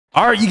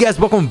Alright, you guys,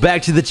 welcome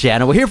back to the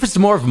channel. We're here for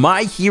some more of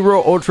My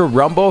Hero Ultra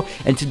Rumble,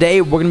 and today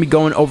we're going to be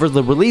going over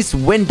the release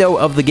window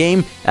of the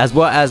game, as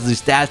well as the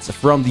stats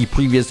from the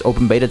previous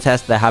open beta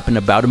test that happened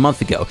about a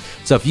month ago.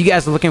 So if you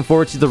guys are looking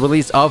forward to the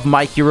release of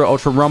My Hero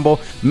Ultra Rumble,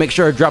 make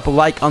sure to drop a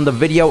like on the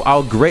video.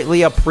 I'll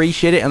greatly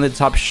appreciate it, and let's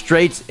hop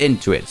straight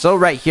into it. So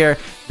right here,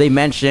 they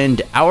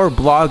mentioned our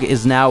blog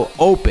is now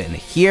open.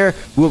 Here,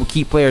 we will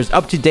keep players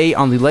up to date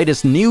on the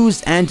latest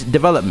news and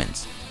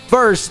developments.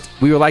 First,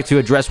 we would like to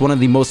address one of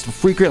the most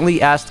frequently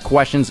asked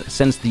questions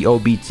since the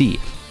OBT,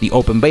 the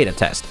open beta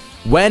test.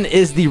 When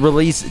is the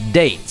release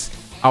date?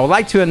 I would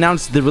like to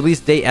announce the release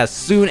date as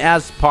soon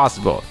as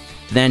possible.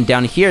 Then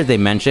down here they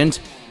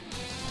mentioned,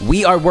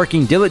 we are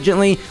working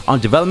diligently on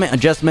development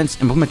adjustments,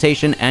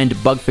 implementation,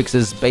 and bug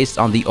fixes based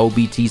on the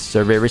OBT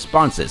survey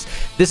responses.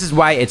 This is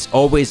why it's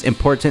always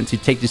important to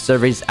take the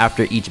surveys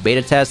after each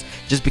beta test,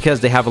 just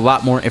because they have a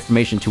lot more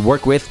information to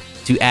work with,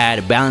 to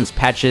add balanced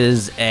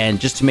patches, and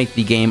just to make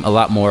the game a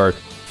lot more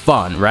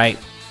fun, right?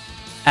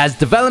 As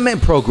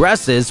development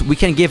progresses, we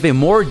can give a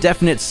more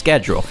definite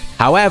schedule.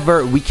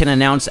 However, we can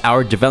announce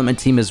our development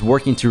team is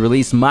working to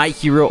release My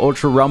Hero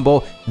Ultra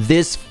Rumble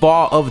this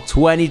fall of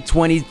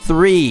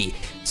 2023.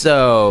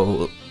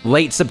 So,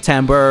 late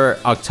September,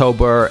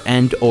 October,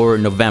 and or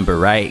November,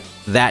 right?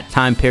 That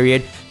time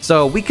period.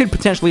 So, we could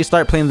potentially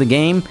start playing the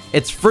game.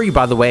 It's free,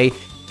 by the way,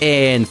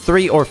 in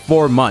 3 or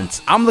 4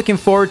 months. I'm looking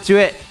forward to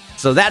it.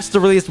 So that's the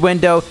release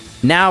window.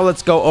 Now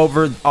let's go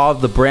over all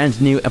the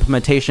brand new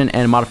implementation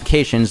and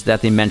modifications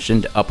that they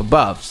mentioned up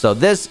above. So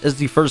this is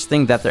the first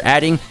thing that they're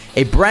adding,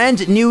 a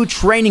brand new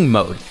training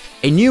mode.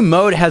 A new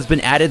mode has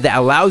been added that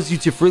allows you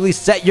to freely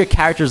set your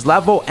character's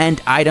level and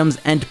items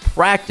and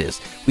practice.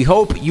 We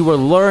hope you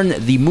will learn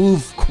the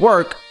move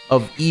quirk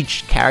of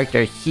each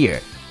character here.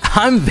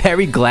 I'm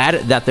very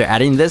glad that they're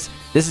adding this.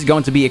 This is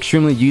going to be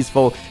extremely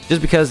useful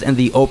just because in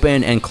the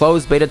open and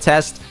closed beta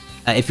test,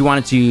 if you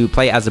wanted to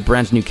play as a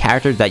brand new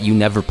character that you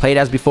never played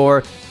as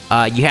before,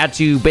 you had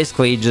to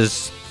basically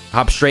just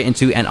hop straight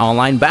into an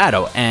online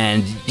battle,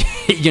 and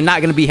you're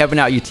not going to be helping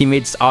out your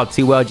teammates all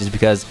too well just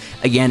because,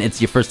 again,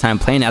 it's your first time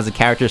playing as a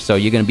character, so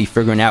you're going to be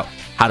figuring out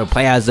how to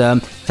play as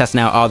them,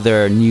 testing out all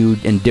their new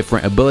and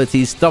different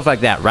abilities, stuff like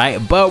that, right?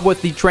 But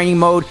with the training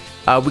mode,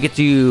 we get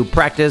to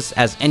practice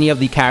as any of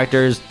the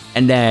characters,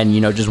 and then,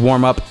 you know, just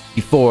warm up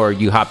before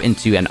you hop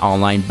into an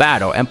online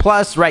battle. And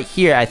plus, right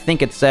here, I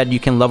think it said you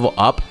can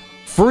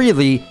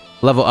freely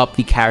level up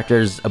the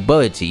character's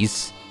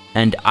abilities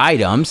and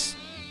items,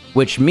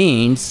 which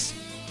means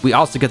we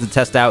also get to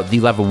test out the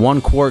level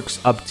 1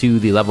 quirks up to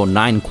the level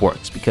 9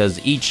 quirks,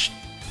 because each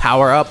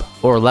power up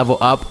or level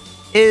up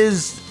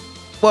is,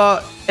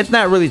 well, it's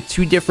not really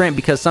too different,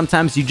 because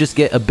sometimes you just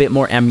get a bit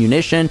more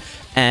ammunition,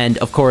 and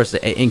of course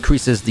it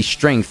increases the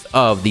strength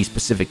of the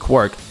specific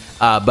quirk,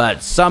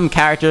 but some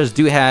characters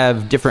do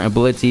have different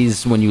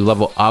abilities when you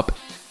level up,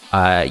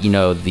 you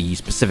know, the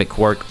specific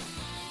quirk.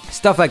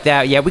 Stuff like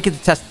that. Yeah, we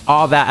could test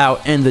all that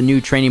out in the new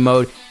training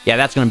mode. Yeah,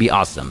 that's going to be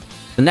awesome.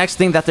 The next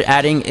thing that they're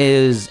adding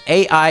is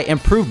AI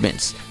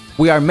improvements.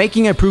 We are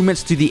making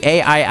improvements to the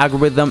AI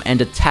algorithm and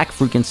attack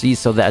frequency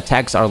so that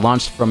attacks are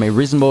launched from a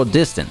reasonable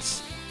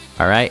distance.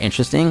 Alright,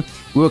 interesting.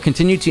 We will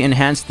continue to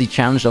enhance the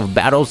challenge of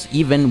battles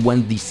even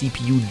when the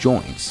CPU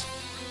joins.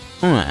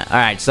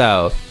 Alright,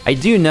 so I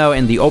do know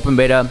in the open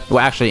beta, well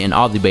actually in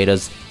all the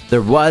betas,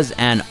 there was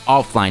an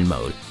offline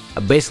mode.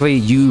 Basically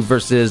you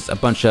versus a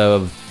bunch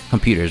of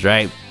computers,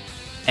 right?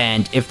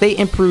 And if they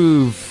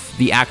improve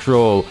the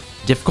actual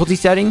difficulty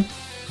setting,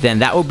 then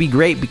that would be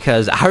great,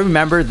 because I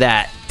remember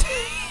that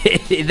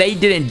they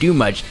didn't do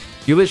much.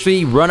 You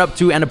literally run up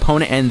to an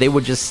opponent and they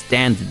would just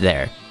stand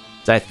there.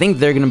 So I think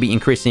they're going to be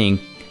increasing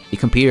the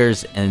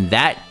computers and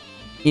that,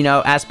 you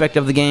know, aspect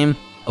of the game.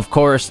 Of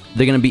course,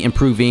 they're going to be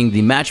improving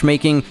the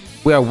matchmaking.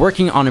 We are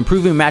working on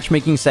improving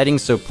matchmaking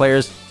settings so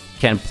players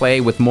can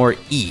play with more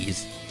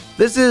ease.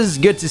 This is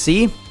good to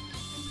see.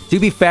 To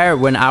be fair,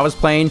 when I was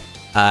playing,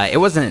 it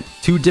wasn't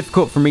too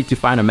difficult for me to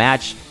find a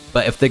match,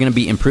 but if they're going to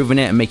be improving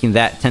it and making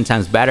that 10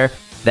 times better,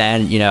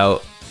 then, you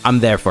know, I'm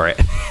there for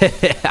it.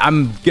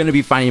 I'm going to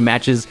be finding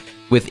matches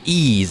with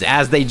ease,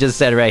 as they just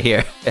said right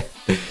here.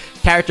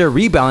 Character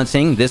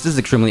rebalancing, this is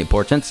extremely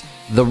important.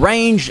 The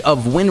range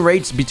of win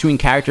rates between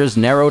characters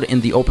narrowed in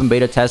the open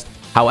beta test.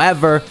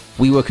 However,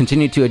 we will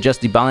continue to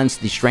adjust the balance,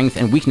 the strength,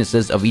 and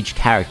weaknesses of each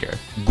character.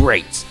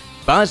 Great.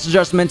 Balance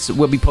adjustments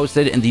will be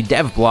posted in the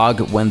dev blog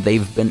when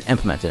they've been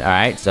implemented.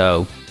 Alright,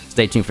 so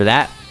stay tuned for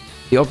that.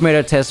 The open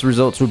beta test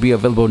results will be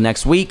available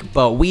next week,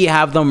 but we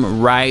have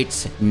them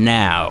right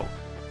now.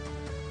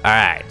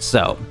 Alright,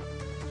 so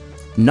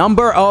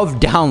number of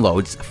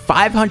downloads,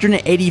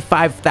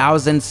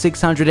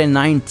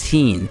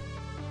 585,619.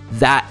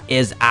 That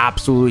is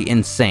absolutely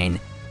insane.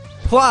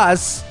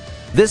 Plus,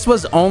 this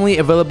was only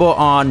available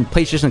on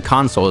PlayStation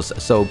consoles,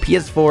 so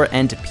PS4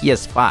 and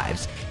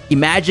PS5s.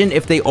 Imagine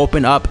if they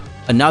open up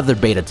another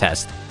beta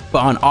test,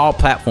 but on all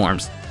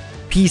platforms: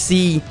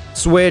 PC,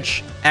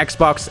 Switch,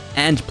 Xbox,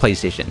 and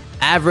PlayStation.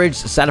 Average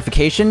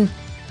satisfaction,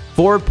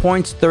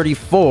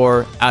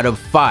 4.34 out of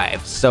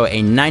 5, so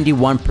a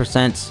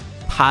 91%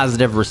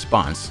 positive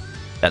response.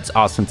 That's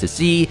awesome to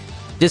see.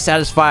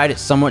 Dissatisfied,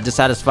 somewhat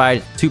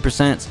dissatisfied,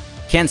 2%.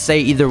 Can't say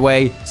either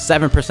way,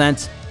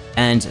 7%.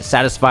 And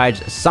satisfied,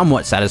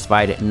 somewhat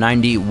satisfied,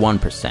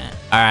 91%.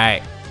 All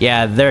right.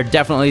 Yeah, they're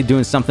definitely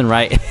doing something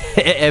right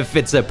if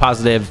it's a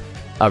positive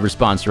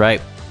response,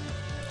 right?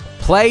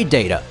 Play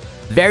data.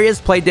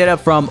 Various play data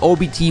from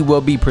OBT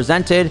will be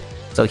presented.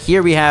 So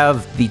here we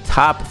have the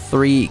top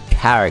 3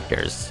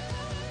 characters.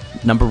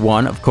 Number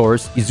 1, of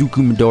course,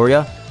 Izuku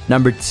Midoriya.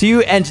 Number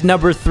 2 and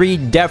number 3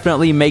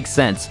 definitely makes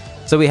sense.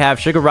 So we have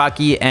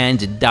Shigaraki and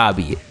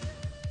Dabi.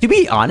 To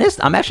be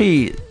honest, I'm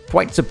actually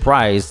quite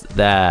surprised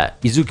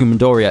that Izuku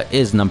Midoriya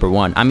is number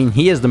 1. I mean,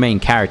 he is the main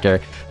character,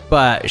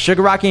 but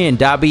Shigaraki and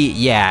Dabi,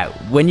 yeah,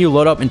 when you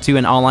load up into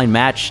an online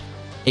match,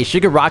 a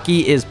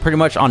Shigaraki is pretty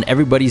much on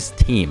everybody's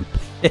team.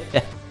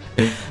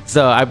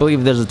 So I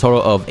believe there's a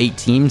total of 8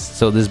 teams,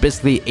 so there's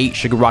basically 8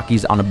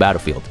 Shigarakis on a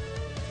battlefield.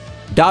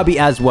 Dabi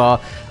as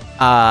well.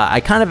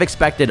 I kind of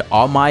expected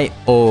All Might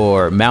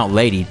or Mount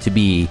Lady to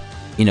be,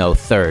 you know,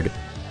 third.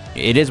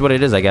 It is what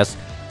it is, I guess.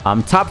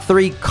 Top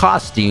 3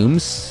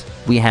 costumes.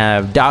 We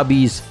have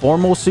Dabi's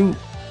formal suit.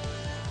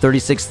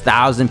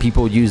 36,000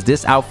 people use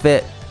this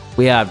outfit.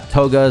 We have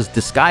Toga's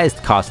disguised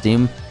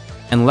costume.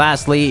 And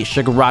lastly,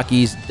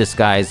 Shigaraki's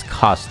disguised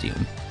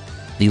costume.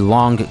 The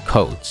long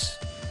coats.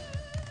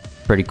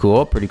 Pretty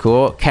cool, pretty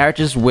cool.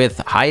 Characters with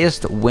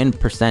highest win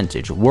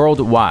percentage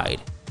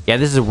worldwide. Yeah,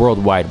 this is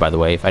worldwide, by the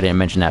way, if I didn't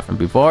mention that from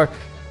before.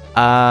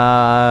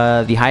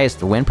 The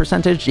highest win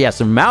percentage? Yeah,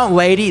 so Mount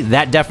Lady,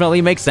 that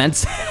definitely makes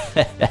sense.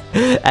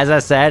 As I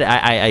said,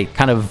 I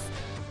kind of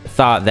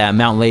thought that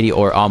Mount Lady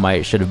or All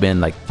Might should have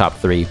been like top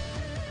 3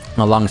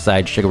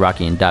 alongside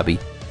Shigaraki and Dabi.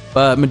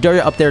 But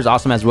Midoriya up there is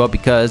awesome as well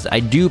because I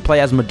do play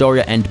as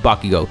Midoriya and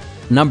Bakugo.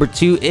 Number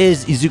 2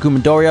 is Izuku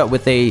Midoriya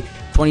with a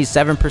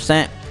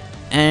 27%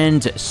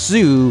 and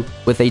Sue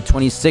with a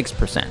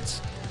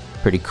 26%.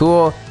 Pretty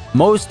cool.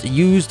 Most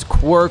used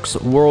quirks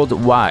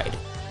worldwide.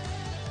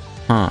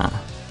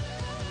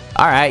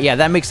 Alright, yeah,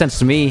 that makes sense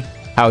to me.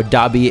 How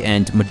Dabi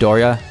and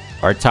Midoriya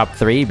are top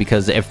 3,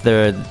 because if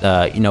they're,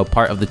 you know,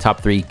 part of the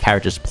top 3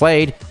 characters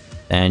played,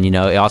 then, you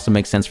know, it also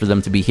makes sense for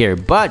them to be here.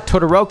 But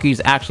Todoroki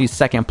is actually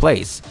second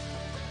place.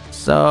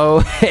 So,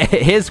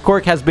 his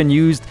quirk has been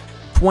used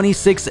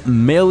 26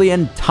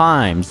 million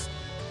times.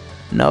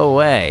 No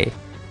way.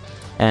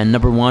 And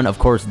number 1, of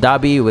course,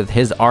 Dabi with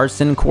his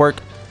arson quirk,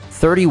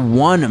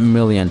 31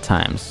 million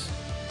times.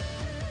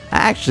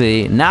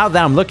 Actually, now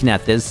that I'm looking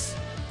at this,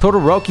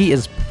 Todoroki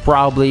is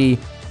probably,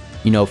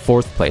 you know,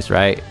 4th place,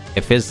 right?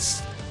 If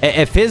his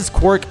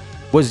quirk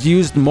was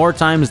used more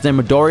times than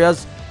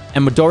Midoriya's,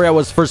 and Midoriya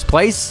was 1st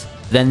place,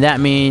 then that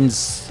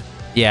means,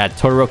 yeah,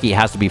 Todoroki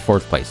has to be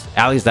 4th place.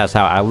 At least that's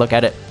how I look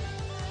at it.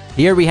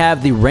 Here we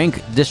have the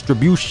rank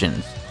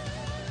distributions.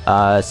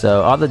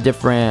 So all the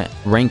different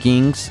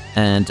rankings,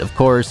 and of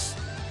course,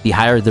 the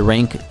higher the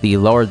rank, the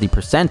lower the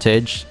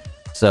percentage.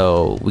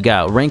 So we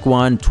got rank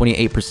 1,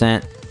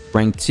 28%,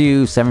 rank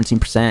 2,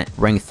 17%,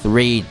 rank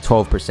 3,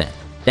 12%.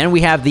 Then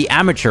we have the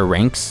amateur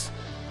ranks.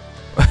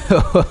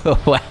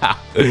 Wow.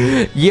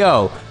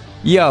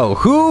 Yo,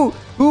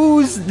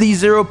 who's the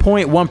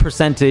 0.1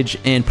 percentage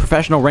in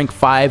professional rank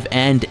 5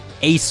 and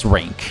ace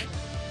rank?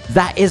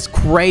 That is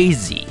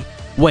crazy.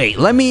 Wait,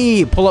 let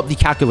me pull up the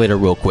calculator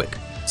real quick.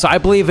 So I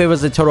believe it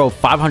was a total of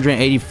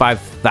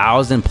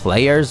 585,000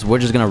 players. We're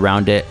just gonna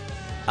round it.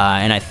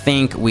 And I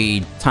think we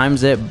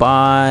times it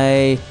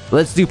by,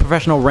 let's do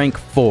professional rank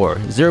 4,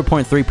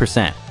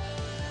 0.3%.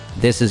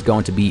 This is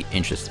going to be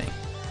interesting.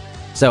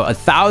 So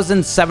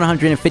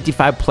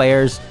 1,755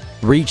 players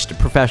reached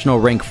professional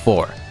rank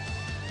 4.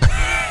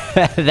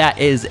 That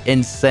is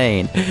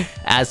insane.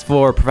 As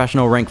for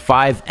professional rank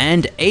 5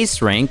 and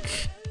ace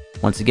rank,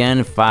 once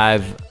again,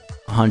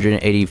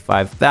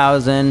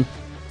 585,000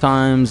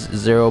 times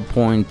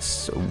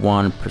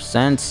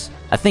 0.1%.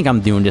 I think I'm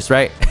doing this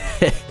right.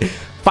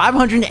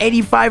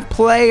 585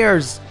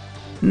 players.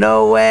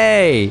 No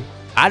way.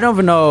 I don't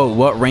even know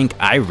what rank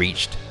I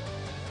reached.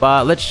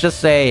 But let's just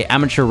say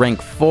amateur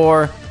rank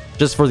 4.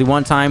 Just for the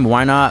one time,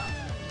 why not?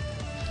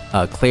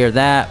 Clear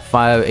that.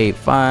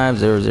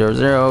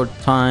 585,000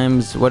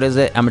 times, what is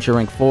it? Amateur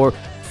rank 4.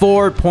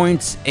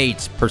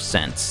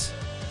 4.8%.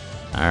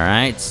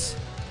 Alright.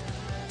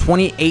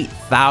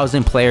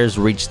 28,000 players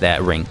reached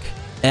that rank.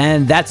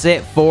 And that's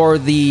it for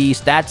the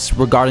stats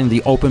regarding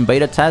the open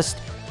beta test.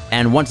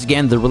 And once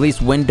again, the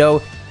release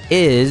window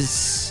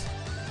is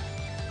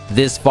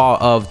this fall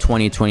of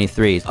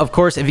 2023. Of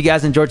course, if you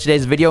guys enjoyed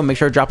today's video, make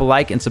sure to drop a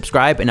like and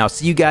subscribe, and I'll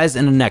see you guys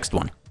in the next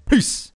one. Peace!